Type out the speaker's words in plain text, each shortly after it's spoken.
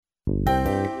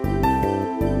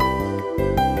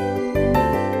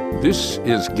This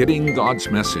is Getting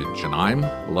God's Message, and I'm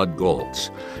Lud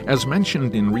Goltz. As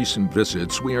mentioned in recent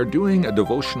visits, we are doing a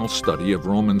devotional study of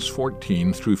Romans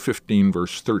 14 through 15,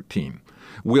 verse 13.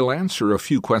 We'll answer a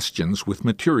few questions with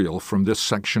material from this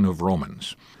section of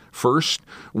Romans. First,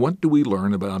 what do we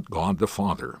learn about God the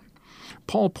Father?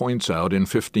 Paul points out in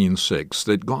 15:6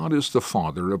 that God is the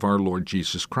Father of our Lord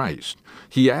Jesus Christ.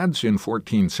 He adds in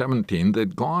 14:17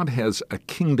 that God has a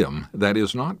kingdom that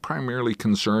is not primarily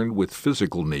concerned with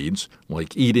physical needs,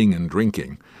 like eating and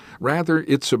drinking. Rather,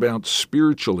 it's about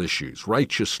spiritual issues,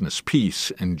 righteousness,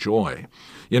 peace, and joy.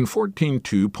 In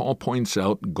 14:2, Paul points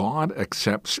out God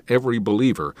accepts every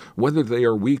believer, whether they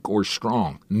are weak or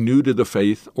strong, new to the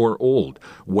faith or old,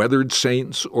 weathered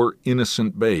saints or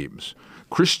innocent babes.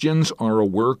 Christians are a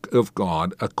work of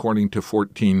God, according to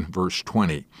 14, verse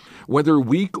 20. Whether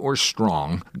weak or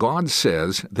strong, God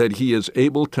says that He is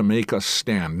able to make us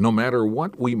stand, no matter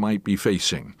what we might be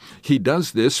facing. He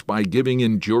does this by giving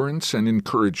endurance and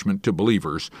encouragement to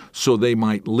believers, so they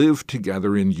might live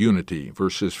together in unity,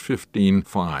 verses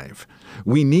 15:5.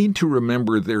 We need to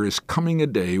remember there is coming a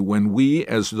day when we,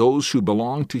 as those who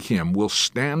belong to Him, will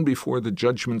stand before the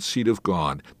judgment seat of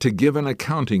God to give an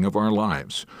accounting of our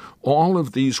lives. All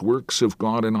of these works of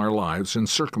God in our lives and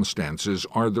circumstances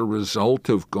are the result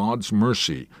of God's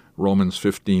mercy, Romans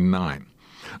 15:9.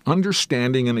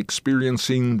 Understanding and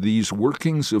experiencing these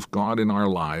workings of God in our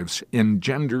lives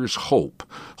engenders hope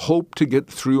to get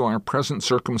through our present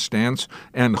circumstance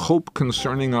and hope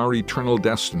concerning our eternal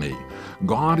destiny.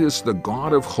 God is the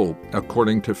God of hope,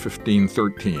 according to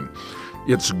 15:13.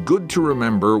 It's good to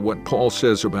remember what Paul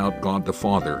says about God the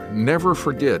Father. Never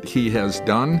forget He has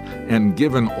done and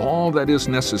given all that is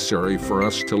necessary for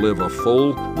us to live a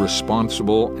full,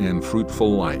 responsible, and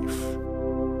fruitful life.